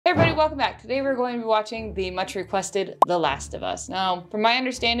everybody, welcome back. Today we're going to be watching the much requested The Last of Us. Now, from my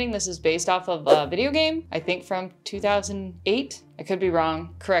understanding, this is based off of a video game, I think from 2008. I could be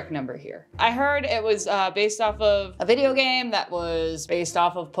wrong, correct number here. I heard it was based off of a video game that was based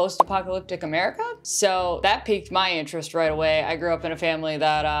off of post-apocalyptic America. So that piqued my interest right away. I grew up in a family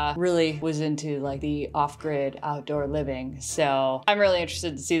that really was into like the off-grid outdoor living. So I'm really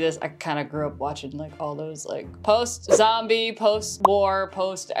interested to see this. I kind of grew up watching like all those like post-zombie, post-war,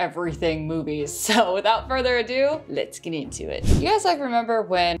 post-everything movies. So without further ado, let's get into it. You guys like remember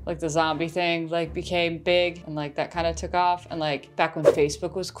when like the zombie thing like became big and like that kind of took off, and like back when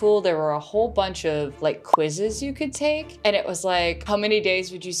Facebook was cool, there were a whole bunch of like quizzes you could take. And it was like, how many days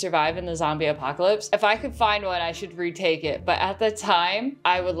would you survive in the zombie apocalypse? If I could find one, I should retake it. But at the time,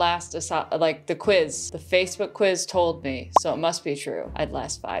 I would last like the quiz, the Facebook quiz told me, so it must be true. I'd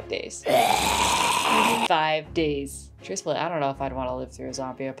last 5 days. 5 days. Truthfully, I don't know if I'd want to live through a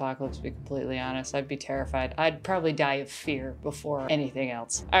zombie apocalypse, to be completely honest. I'd be terrified. I'd probably die of fear before anything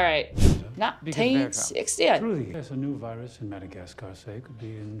else. All right, 1960. Truly, there's a new virus in Madagascar, say, could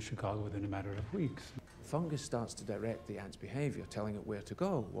be in Chicago within a matter of weeks. The fungus starts to direct the ant's behavior, telling it where to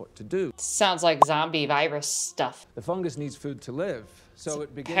go, what to do. Sounds like zombie virus stuff. The fungus needs food to live, so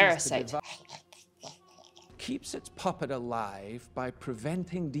it begins parasite. to keeps its puppet alive by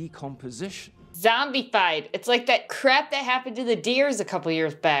preventing decomposition. Zombified. It's like that crap that happened to the deers a couple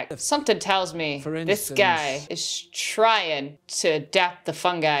years back. Something tells me For this instance, guy is trying to adapt the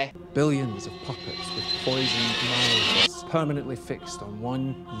fungi. Billions of puppets with poisoned mouths permanently fixed on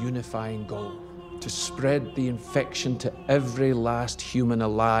one unifying goal: to spread the infection to every last human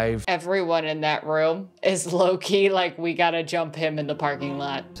alive. Everyone in that room is low-key like, we gotta jump him in the parking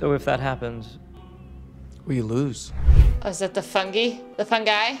lot. So if that happens, We lose. Oh, is that the fungi? The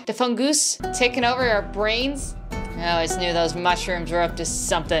fungi? The fungus? Taking over our brains? I always knew those mushrooms were up to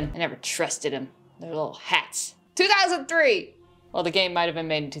something. I never trusted them. Their little hats. 2003! Well, the game might have been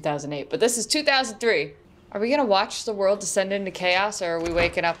made in 2008, but this is 2003. Are we gonna watch the world descend into chaos, or are we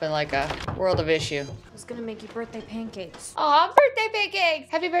waking up in like a world of issue? I was gonna make you birthday pancakes. Aw, birthday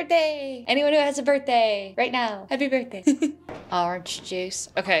pancakes! Happy birthday! Anyone who has a birthday right now, happy birthday. Orange juice.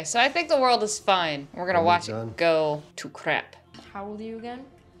 Okay, so I think the world is fine. We're gonna watch it go to crap. How old are you again?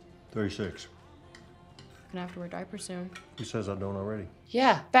 36. Gonna have to wear diapers soon. Who says I don't already?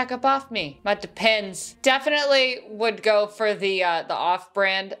 Yeah, back up off me. That depends. Definitely would go for the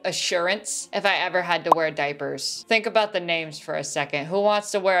off-brand Assurance if I ever had to wear diapers. Think about the names for a second. Who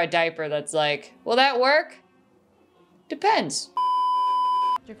wants to wear a diaper that's like, will that work? Depends.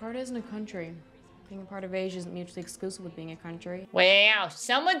 Jakarta isn't a country. Being a part of Asia isn't mutually exclusive with being a country. Wow,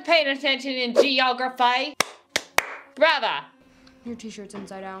 someone's paying attention in geography. Brava. Your t-shirt's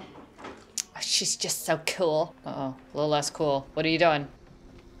inside out. Oh, she's just so cool. Uh-oh, a little less cool. What are you doing?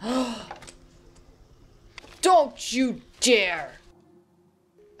 Don't you dare.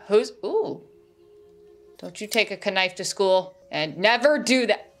 Ooh. Don't you take a knife to school. And never do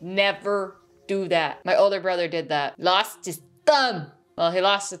that. Never do that. My older brother did that. Lost his thumb. Well, he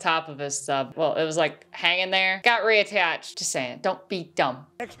lost the top of his thumb. Well, it was like hanging there. Got reattached. Just saying, don't be dumb.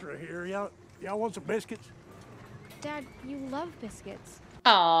 Extra here, y'all want some biscuits? Dad, you love biscuits.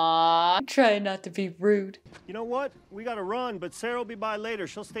 Aww, try not to be rude. You know what? We gotta run, but Sarah will be by later.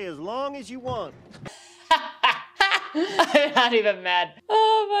 She'll stay as long as you want. I'm not even mad.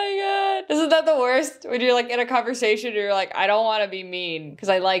 Oh my God. Isn't that the worst? When you're like in a conversation and you're like, I don't want to be mean because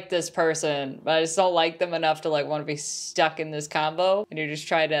I like this person, but I just don't like them enough to like want to be stuck in this combo. And you're just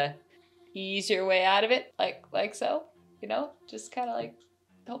trying to ease your way out of it. Like so, you know, just kind of like,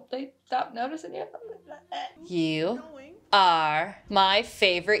 hope they stop noticing you. You are my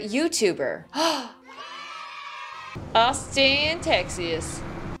favorite YouTuber. Austin, Texas.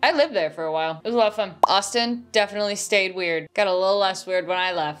 I lived there for a while. It was a lot of fun. Austin definitely stayed weird. Got a little less weird when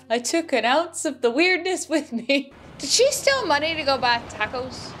I left. I took an ounce of the weirdness with me. Did she steal money to go buy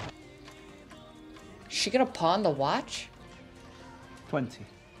tacos? Is she gonna pawn the watch? 20.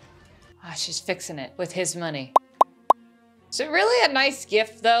 Ah, she's fixing it with his money. Is it really a nice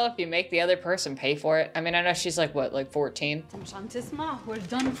gift though if you make the other person pay for it? I mean, I know she's like what, like 14? We're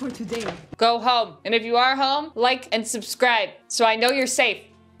done for today. Go home. And if you are home, like and subscribe so I know you're safe.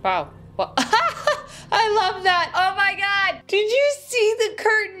 Wow. Well, I love that. Oh my God. Did you see the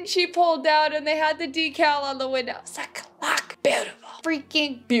curtain she pulled down and they had the decal on the window? It's like a clock. Beautiful.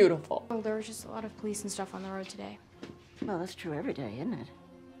 Freaking beautiful. Oh, there was just a lot of police and stuff on the road today. Well, that's true every day, isn't it?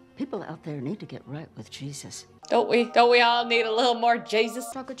 People out there need to get right with Jesus. Don't we? Don't we all need a little more Jesus?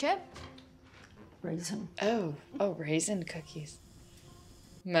 Chocolate chip? Raisin. Oh, raisin cookies.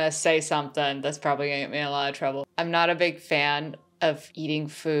 I'm gonna say something that's probably gonna get me in a lot of trouble. I'm not a big fan of eating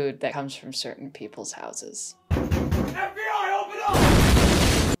food that comes from certain people's houses. FBI, open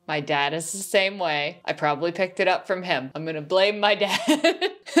up! My dad is the same way. I probably picked it up from him. I'm gonna blame my dad.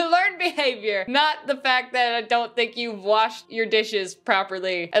 Learned behavior, not the fact that I don't think you've washed your dishes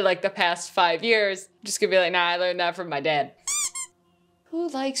properly in like the past 5 years. I'm just gonna be like, nah, I learned that from my dad. Who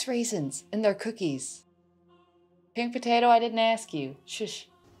likes raisins in their cookies? Pink potato, I didn't ask you. Shush.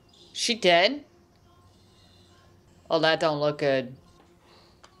 She dead? Oh, that don't look good.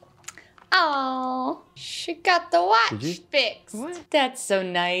 Oh, she got the watch fixed. What? That's so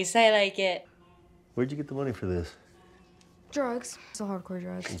nice. I like it. Where'd you get the money for this? Drugs. Still hardcore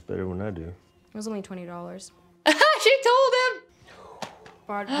drugs. It's better when I do. It was only $20. She told him.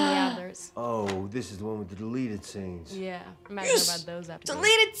 Borrowed from the others. Oh, this is the one with the deleted scenes. Yeah. Imagine about those after.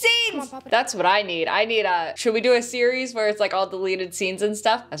 Deleted scenes. Come on, Papa. That's what I need. I need a. Should we do a series where it's like all deleted scenes and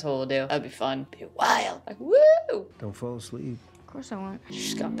stuff? That's what we'll do. That'd be fun. Be wild. Like woo. Don't fall asleep. Of course I won't.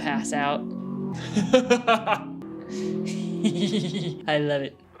 She's gonna pass out. I love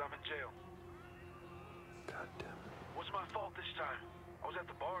it. But I'm in jail. God damn it. What's my fault this time? I was at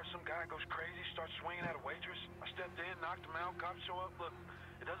the bar, some guy goes crazy, starts swinging at a waitress. I stepped in, knocked him out, cops show up. Look,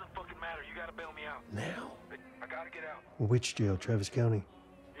 it doesn't fucking matter. You gotta bail me out. Now? I gotta get out. Which jail? Travis County?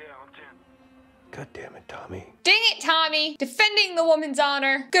 Yeah, on 10. God damn it, Tommy. Dang it, Tommy! Defending the woman's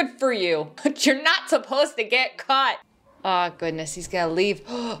honor. Good for you. But you're not supposed to get caught. Oh goodness, he's gotta leave.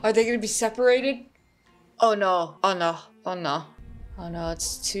 Are they gonna be separated? Oh no, oh no, oh no. Oh no,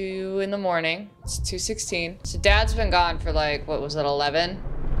 it's 2 in the morning. It's 2:16. So dad's been gone for like, what was it, 11?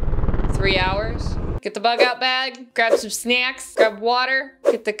 3 hours? Get the bug out bag, grab some snacks, grab water,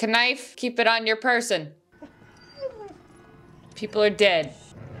 get the knife, keep it on your person. People are dead.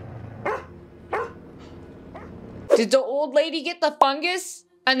 Did the old lady get the fungus?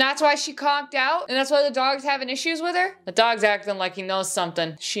 And that's why she conked out? And that's why the dog's having issues with her? The dog's acting like he knows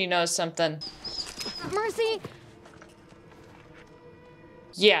something. She knows something. Mercy!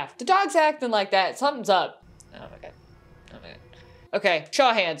 Yeah, if the dog's acting like that, something's up. Oh my god. Oh my god. Okay, show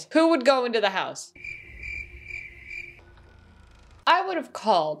of hands. Who would go into the house? I would have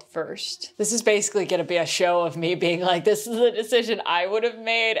called first. This is basically gonna be a show of me being like, this is the decision I would have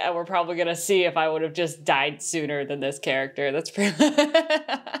made, and we're probably gonna see if I would have just died sooner than this character. That's pretty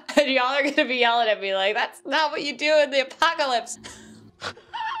and y'all are gonna be yelling at me like, that's not what you do in the apocalypse.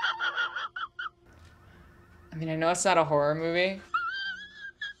 I mean, I know it's not a horror movie,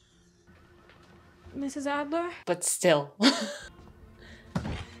 Mrs. Adler? but still.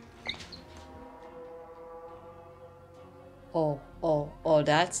 Oh,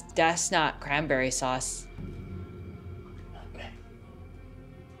 that's not cranberry sauce. Okay.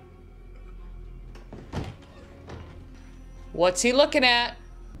 What's he looking at?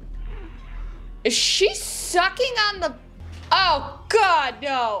 Is she sucking on the... Oh, God,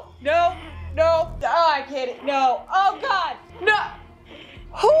 no. No, no. Oh, I can't. No. Oh, God. No.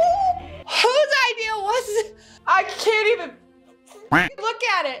 Whose idea was it? I can't even look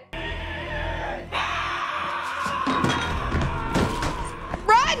at it.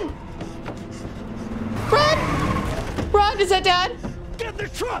 Run! Run! Run, is that Dad? Get in the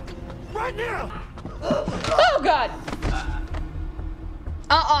truck! Right now! Oh, God.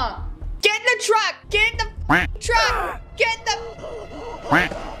 Get in the truck! Get in the truck! Get in the...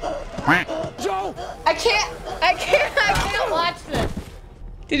 Joe! I can't watch this.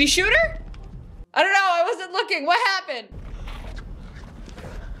 Did he shoot her? I don't know, I wasn't looking. What happened?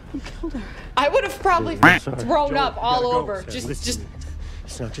 You killed her. I would have probably thrown Joel, up all gotta go. over. Sam, Just listen to me.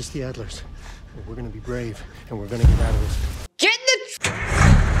 It's not just the Adlers. We're gonna be brave, and we're gonna get out of this.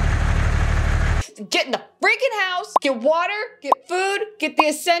 get in the freaking house, get water, get food, get the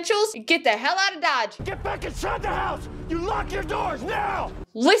essentials, and get the hell out of Dodge. Get back inside the house! You lock your doors now!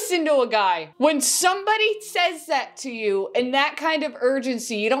 Listen to a guy. When somebody says that to you in that kind of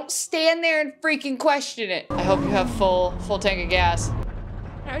urgency, you don't stand there and freaking question it. I hope you have full tank of gas.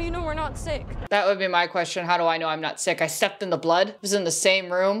 How do you know we're not sick? That would be my question. How do I know I'm not sick? I stepped in the blood. I was in the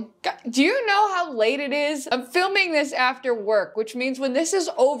same room. God, do you know how late it is? I'm filming this after work, which means when this is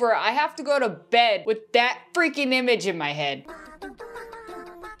over, I have to go to bed with that freaking image in my head.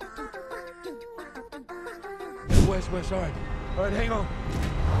 West, all right, hang on.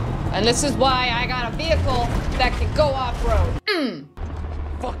 And this is why I got a vehicle that can go off-road.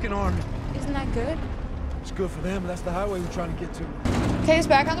 Fucking army. Isn't that good? It's good for them, that's the highway we're trying to get to. Okay, he's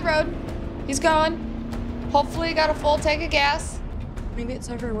back on the road. He's going. Hopefully he got a full tank of gas. Maybe it's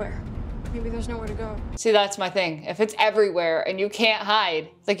everywhere. Maybe there's nowhere to go. See, that's my thing. If it's everywhere and you can't hide,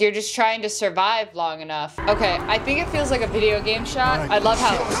 it's like you're just trying to survive long enough. Okay, I think it feels like a video game shot. I love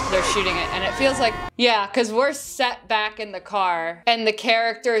how they're shooting it, and it feels like, yeah, because we're set back in the car and the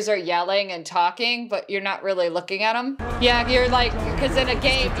characters are yelling and talking, but you're not really looking at them. Yeah, you're like, because in a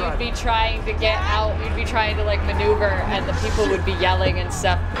game, you'd be trying to get out, you'd be trying to like maneuver, and the people would be yelling and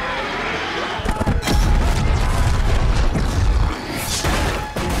stuff.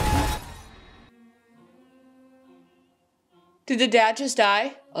 Did the dad just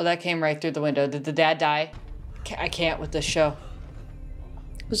die? Oh, that came right through the window. Did the dad die? I can't with this show.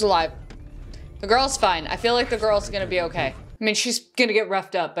 Who's alive? The girl's fine. I feel like the girl's gonna be okay. I mean, she's gonna get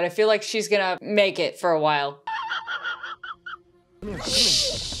roughed up, but I feel like she's gonna make it for a while.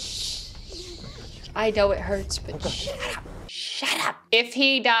 I know it hurts, but shut up. Shut up. If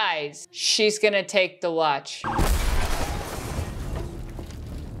he dies, she's gonna take the watch.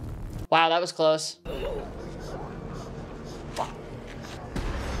 Wow, that was close.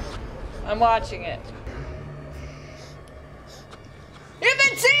 I'm watching it. You've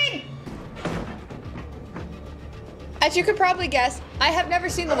been seen! As you could probably guess, I have never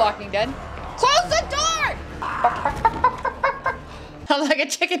seen The Walking Dead. Close the door! I'm like a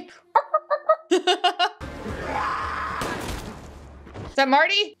chicken. Is that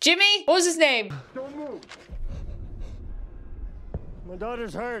Marty? Jimmy? What was his name? Don't move. My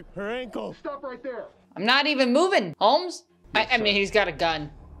daughter's hurt. Her ankle. Stop right there. I'm not even moving. Holmes? I mean, he's got a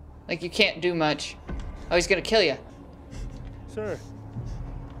gun. Like, you can't do much. Oh, he's gonna kill you. Sir,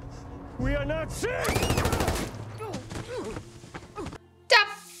 we are not sick! The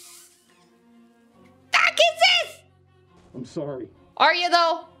fuck is this? I'm sorry. Are you,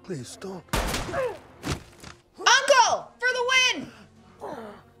 though? Please don't. Uncle! For the win!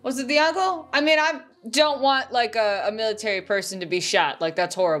 Was it the uncle? I mean, I don't want, like, a military person to be shot. Like,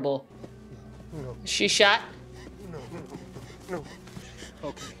 that's horrible. No. Is she shot? No.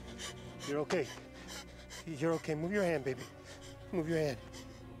 Okay. You're okay. You're okay. Move your hand, baby. Move your hand.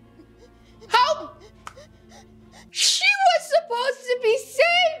 How? She was supposed to be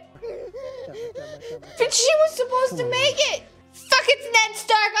safe! But she was supposed to make it! Fuck, it's Ned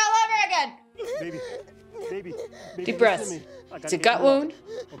Stark all over again! Baby. Deep breaths. It's a gut wound.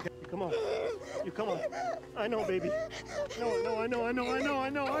 Okay, come on. You come on. I know, baby. No, I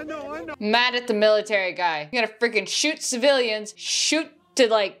know. Mad at the military guy. You gotta freaking shoot civilians, shoot to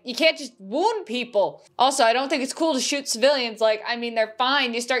like, you can't just wound people. Also, I don't think it's cool to shoot civilians. Like, I mean, they're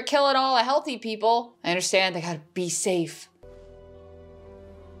fine. You start killing all the healthy people. I understand they gotta be safe.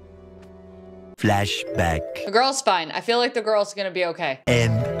 Flashback. The girl's fine. I feel like the girl's gonna be okay.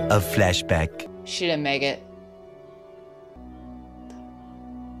 End of flashback. She didn't make it.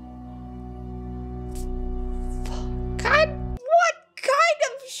 God, what kind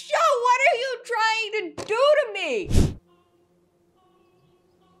of show? What are you trying to do to me?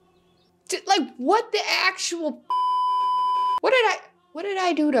 Like, what the actual? What did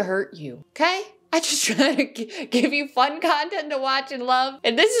I do to hurt you? Okay? I just try to give you fun content to watch and love,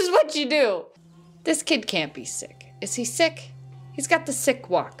 and this is what you do. This kid can't be sick. Is he sick? He's got the sick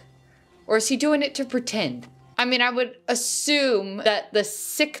walk. Or is he doing it to pretend? I mean, I would assume that the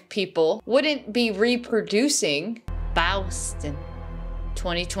sick people wouldn't be reproducing. Boston,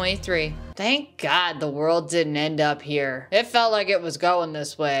 2023. Thank God the world didn't end up here. It felt like it was going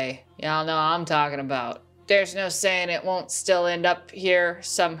this way. Y'all know what I'm talking about. There's no saying it won't still end up here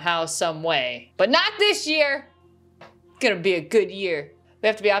somehow, some way. But not this year. It's gonna be a good year. We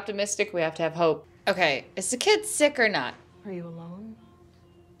have to be optimistic, we have to have hope. Okay, is the kid sick or not? Are you alone?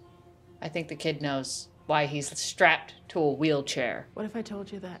 I think the kid knows why he's strapped to a wheelchair. What if I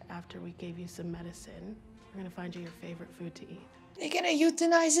told you that after we gave you some medicine, we're gonna find you your favorite food to eat? They gonna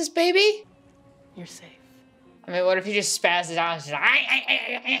euthanize this baby? You're safe. I mean, what if he just spazzes out and, just,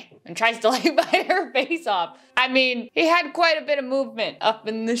 and tries to like bite her face off? I mean, he had quite a bit of movement up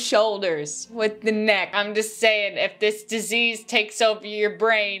in the shoulders with the neck. I'm just saying, if this disease takes over your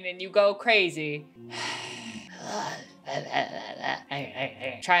brain and you go crazy.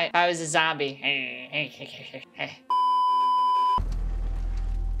 Try it. I was a zombie.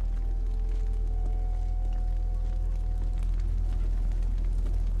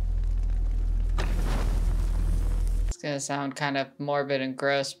 It's gonna sound kind of morbid and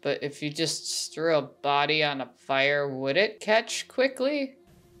gross, but if you just threw a body on a fire, would it catch quickly?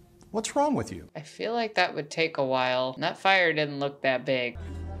 What's wrong with you? I feel like that would take a while. That fire didn't look that big.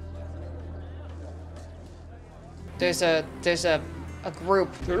 There's a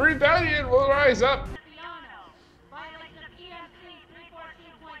group. The rebellion will rise up.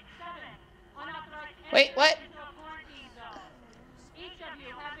 Wait, what?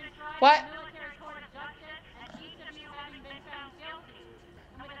 What?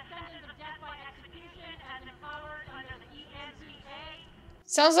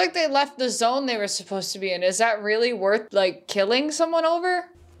 Sounds like they left the zone they were supposed to be in. Is that really worth, like, killing someone over?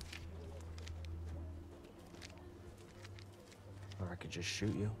 Or I could just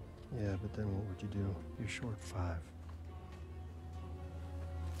shoot you. Yeah, but then what would you do? You're short 5.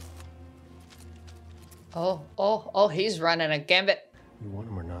 Oh, he's running a gambit. You want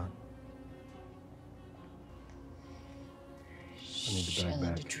him or not? I need the bag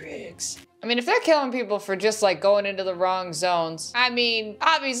back. Tricks. I mean, if they're killing people for just like going into the wrong zones, I mean,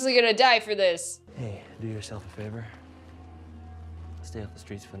 obviously gonna die for this. Hey, do yourself a favor. Stay off the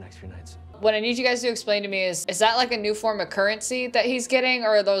streets for the next few nights. What I need you guys to explain to me is that like a new form of currency that he's getting, or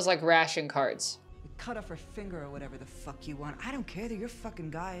are those like ration cards? Cut off her finger or whatever the fuck you want. I don't care, they're your fucking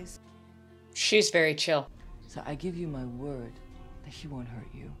guys. She's very chill. So I give you my word that he won't hurt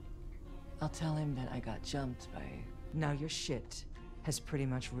you. I'll tell him that I got jumped by... Now your shit has pretty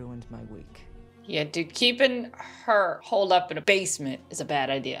much ruined my week. Yeah, dude, keeping her holed up in a basement is a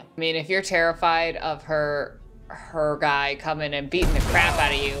bad idea. I mean, if you're terrified of her guy coming and beating the crap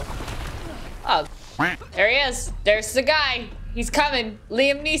out of you. Oh, there he is. There's the guy. He's coming,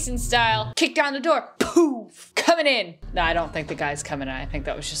 Liam Neeson style. Kick down the door, poof, coming in. No, I don't think the guy's coming in. I think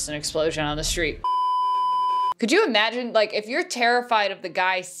that was just an explosion on the street. Could you imagine, like, if you're terrified of the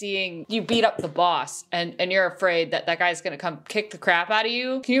guy seeing you beat up the boss and you're afraid that that guy's gonna come kick the crap out of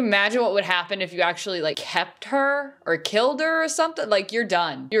you, can you imagine what would happen if you actually, like, kept her or killed her or something? Like, you're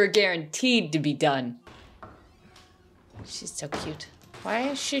done. You're guaranteed to be done. She's so cute. Why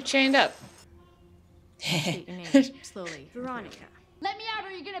is she chained up? State your name slowly. Veronica. Let me out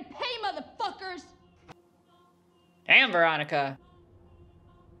or you're gonna pay, motherfuckers! Damn, Veronica.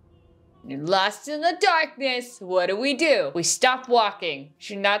 You're lost in the darkness. What do? We stop walking.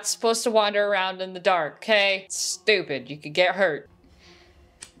 You're not supposed to wander around in the dark, okay? It's stupid. You could get hurt.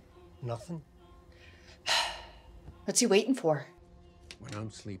 Nothing? What's he waiting for? When I'm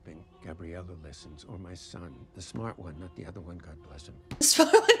sleeping, Gabriella listens, or my son, the smart one, not the other one, God bless him. The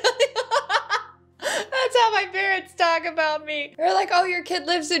smart one? That's how my parents talk about me. They're like, oh, your kid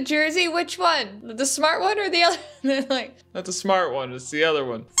lives in Jersey? Which one? The smart one or the other? And they're like, not the smart one, it's the other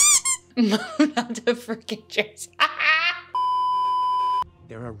one. Not the freaking Jersey.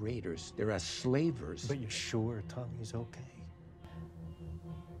 There are raiders, there are slavers. But you're sure Tommy's okay?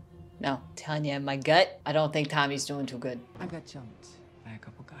 No, telling you in my gut, I don't think Tommy's doing too good. I got jumped by a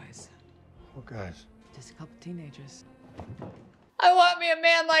couple guys. What guys? Just a couple teenagers. I want me a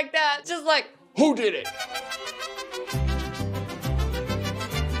man like that. Just like, who did it?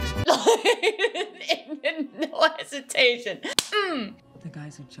 No hesitation. The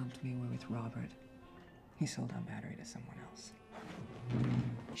guys who jumped me were with Robert. He sold our battery to someone else.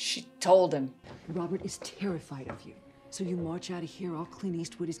 She told him. Robert is terrified of you. So you march out of here all Clint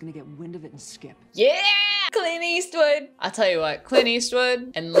Eastwood is gonna get wind of it and skip. Yeah! Clint Eastwood. I'll tell you what, Clint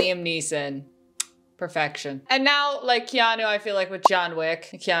Eastwood and Liam Neeson. Perfection. And now, like, Keanu, I feel like with John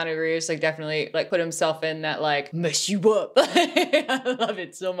Wick, Keanu Reeves, like, definitely, like, put himself in that, like, mess you up. I love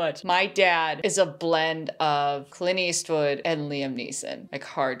it so much. My dad is a blend of Clint Eastwood and Liam Neeson, like,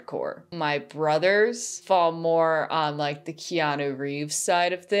 hardcore. My brothers fall more on, like, the Keanu Reeves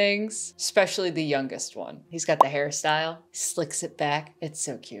side of things, especially the youngest one. He's got the hairstyle, slicks it back. It's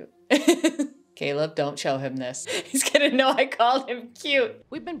so cute. Caleb, don't show him this. He's gonna know I called him cute.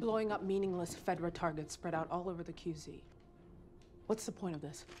 We've been blowing up meaningless Fedra targets spread out all over the QZ. What's the point of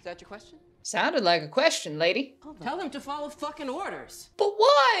this? Is that your question? Sounded like a question, lady. Tell them to follow fucking orders. But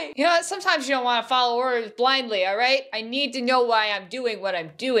why? You know, sometimes you don't want to follow orders blindly, all right? I need to know why I'm doing what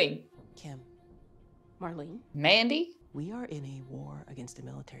I'm doing. Kim. Marlene. Mandy? We are in a war against a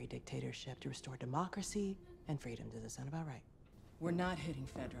military dictatorship to restore democracy and freedom. Does that sound about right? We're not hitting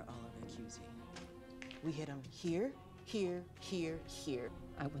Fedra all over the QZ. We hit them here, here, here, here.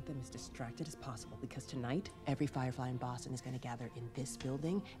 I want them as distracted as possible because tonight, every Firefly in Boston is going to gather in this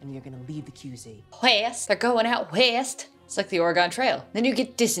building and you're going to leave the QZ. West? They're going out west? It's like the Oregon Trail. Then you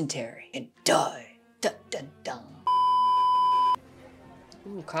get dysentery and die. Dun, dun, dun.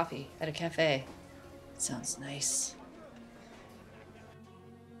 Ooh, coffee at a cafe. Sounds nice.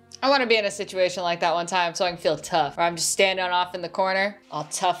 I want to be in a situation like that one time so I can feel tough. Where I'm just standing off in the corner, all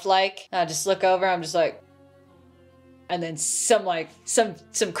tough-like. I just look over, I'm just like... And then some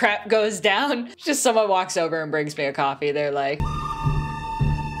crap goes down. Just someone walks over and brings me a coffee. They're like...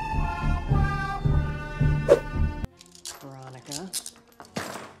 Veronica.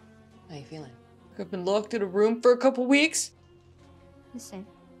 How you feeling? I've been locked in a room for a couple weeks. The same.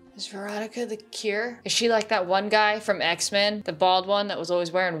 Is Veronica the cure? Is she like that one guy from X-Men? The bald one that was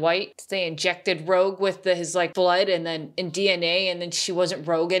always wearing white? They injected Rogue with his like blood and then in DNA and then she wasn't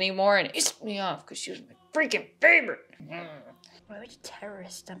Rogue anymore and it pissed me off because she was my freaking favorite. Why would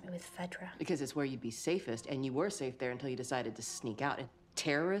terrorists dump me with Fedra? Because it's where you'd be safest, and you were safe there until you decided to sneak out. And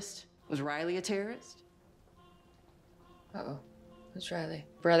terrorist? Was Riley a terrorist? Uh-oh. Who's Riley?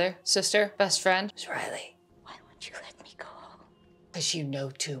 Brother? Sister? Best friend? Who's Riley? Why won't you let me go? Because you know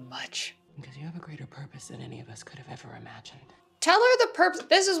too much. Because you have a greater purpose than any of us could have ever imagined. Tell her the purpose.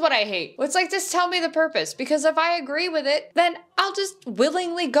 This is what I hate. It's like, just tell me the purpose. Because if I agree with it, then I'll just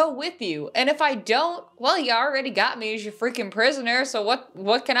willingly go with you. And if I don't, well, you already got me as your freaking prisoner. So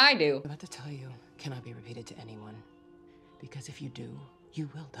what can I do? I'm about to tell you cannot be repeated to anyone. Because if you do, you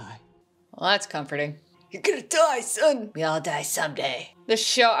will die. Well, that's comforting. You're gonna die, son. We all die someday. This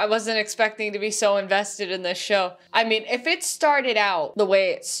show, I wasn't expecting to be so invested in this show. I mean, if it started out the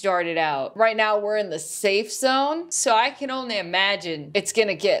way it started out, right now we're in the safe zone. So I can only imagine it's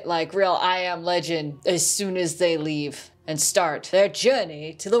gonna get like real I Am Legend as soon as they leave and start their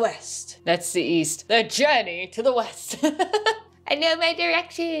journey to the west. That's the east. Their journey to the west. I know my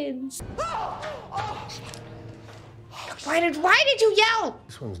directions. Why did you yell?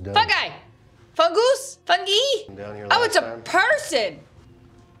 This one's done. Fungi. Fungus? Fungi? Down here Oh, it's a last time. person!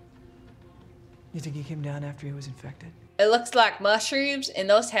 You think he came down after he was infected? It looks like mushrooms, and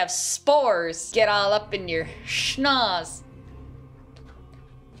those have spores. Get all up in your schnoz.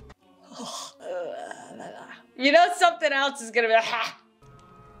 You know something else is gonna be ha.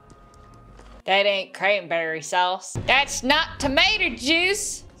 That ain't cranberry sauce. That's not tomato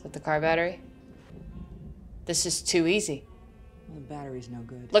juice. Is that the car battery? This is too easy. Well, the battery's no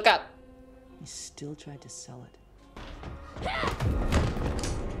good. Look up. He still tried to sell it.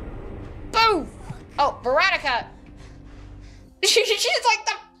 Boo! Oh, Veronica! She's like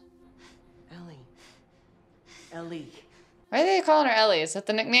the... Ellie. Why are they calling her Ellie? Is that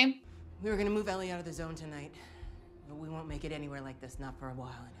the nickname? We were gonna move Ellie out of the zone tonight. But we won't make it anywhere like this, not for a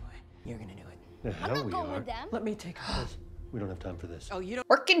while anyway. You're gonna do it. The hell we are. Let me take her. We don't have time for this. Oh, you don't...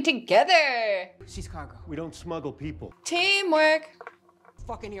 Working together! She's cargo. We don't smuggle people. Teamwork!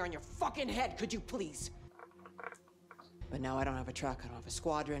 Fucking ear on your fucking head, could you please? But now I don't have a truck, I don't have a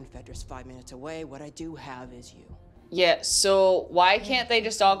squadron, Fedra's 5 minutes away. What I do have is you. Yeah, so why can't they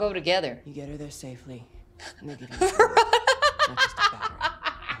just all go together? You get her there safely, and they give you not just a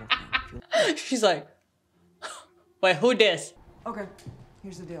battery. She's like, wait, who dis? Okay,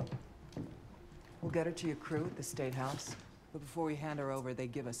 here's the deal. We'll get her to your crew at the State House, but before we hand her over, they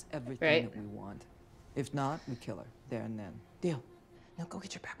give us everything that we want. If not, we kill her, there and then. Deal. Now go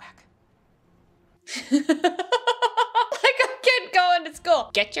get your backpack. Like a kid going to school.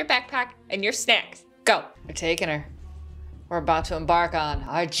 Get your backpack and your snacks. Go. We're taking her. We're about to embark on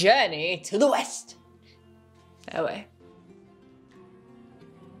our journey to the west. That way.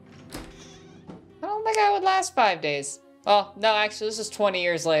 I don't think I would last 5 days. Well, no, actually, this is 20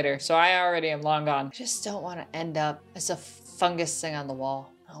 years later, so I already am long gone. I just don't want to end up as a fungus thing on the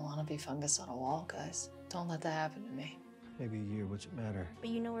wall. I don't want to be fungus on a wall, guys. Don't let that happen to me. Maybe a year, what's it matter? But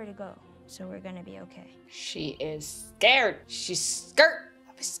you know where to go, so we're gonna be okay. She is scared. She's scared.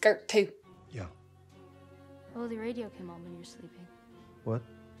 I'll be scared too. Yeah. Oh, the radio came on when you were sleeping. What?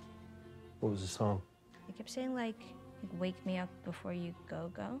 What was the song? It kept saying like wake me up before you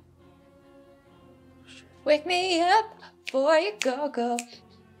go. Wake me up before you go.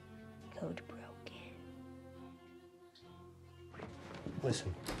 Code broken.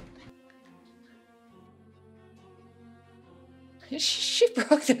 Listen. She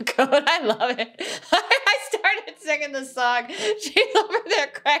broke the code. I love it. I started singing the song. She's over there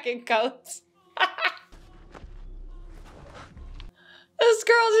cracking codes. This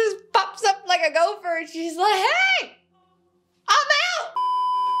girl just pops up like a gopher and she's like, hey! I'm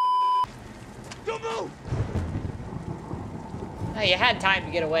out! Don't move! Oh, you had time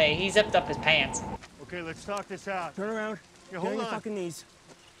to get away. He zipped up his pants. Okay, let's talk this out. Turn around. Yeah, Get on hold your on. fucking knees.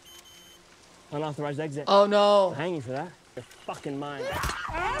 Unauthorized exit. Oh no. I'll hang you for that. You're fucking mine.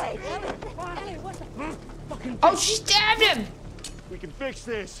 Ellie, what the Fucking Oh, she stabbed him! We can fix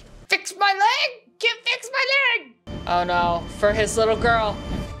this. Fix my leg! Can't fix my leg! Oh no, for his little girl.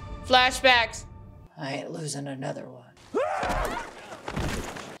 Flashbacks. I ain't losing another one.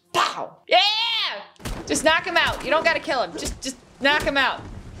 Pow! Yeah! Just knock him out. You don't gotta kill him. Just knock him out.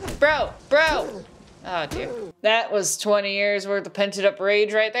 Bro. Oh dear. That was 20 years worth of pent up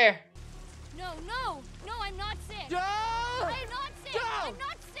rage right there. No, I'm not sick. Joe! I'm not sick. Joe! I'm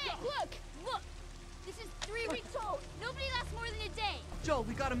not sick. Look. This is 3 weeks old. Nobody lasts more than a day. Joel,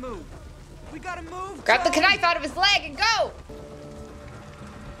 we gotta move. We gotta move. Grab the Joel! knife out of his leg and go!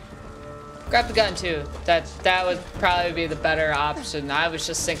 Grab the gun too. That would probably be the better option. I was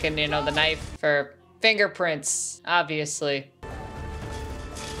just thinking, you know, the knife for fingerprints, obviously.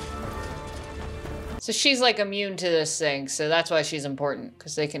 So she's like immune to this thing, so that's why she's important,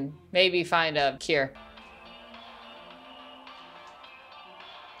 because they can maybe find a cure.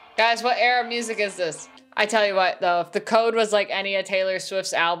 Guys, what era of music is this? I tell you what though, if the code was like any of Taylor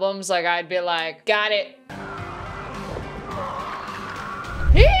Swift's albums, like I'd be like, got it.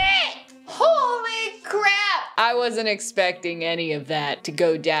 Holy crap! I wasn't expecting any of that to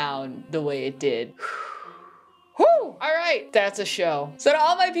go down the way it did. Whew! All right, that's a show. So to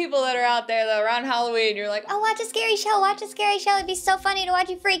all my people that are out there though, around Halloween, you're like, Oh, watch a scary show, watch a scary show. It'd be so funny to watch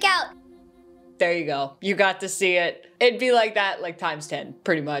you freak out. there you go. You got to see it. It'd be like that, like times 10,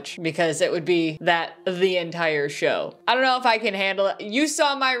 pretty much, because it would be that the entire show. I don't know if I can handle it. You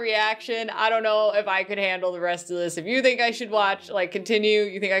saw my reaction. I don't know if I could handle the rest of this. If you think I should watch, like continue,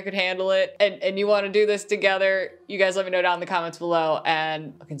 you think I could handle it, and you want to do this together, you guys let me know down in the comments below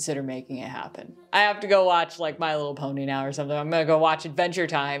and I'll consider making it happen. I have to go watch like My Little Pony now or something. I'm gonna go watch Adventure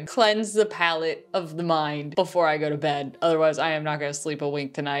Time, cleanse the palate of the mind before I go to bed. Otherwise, I am not gonna sleep a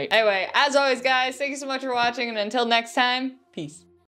wink tonight. Anyway, as always, guys, thank you so much for watching, and until next time, peace.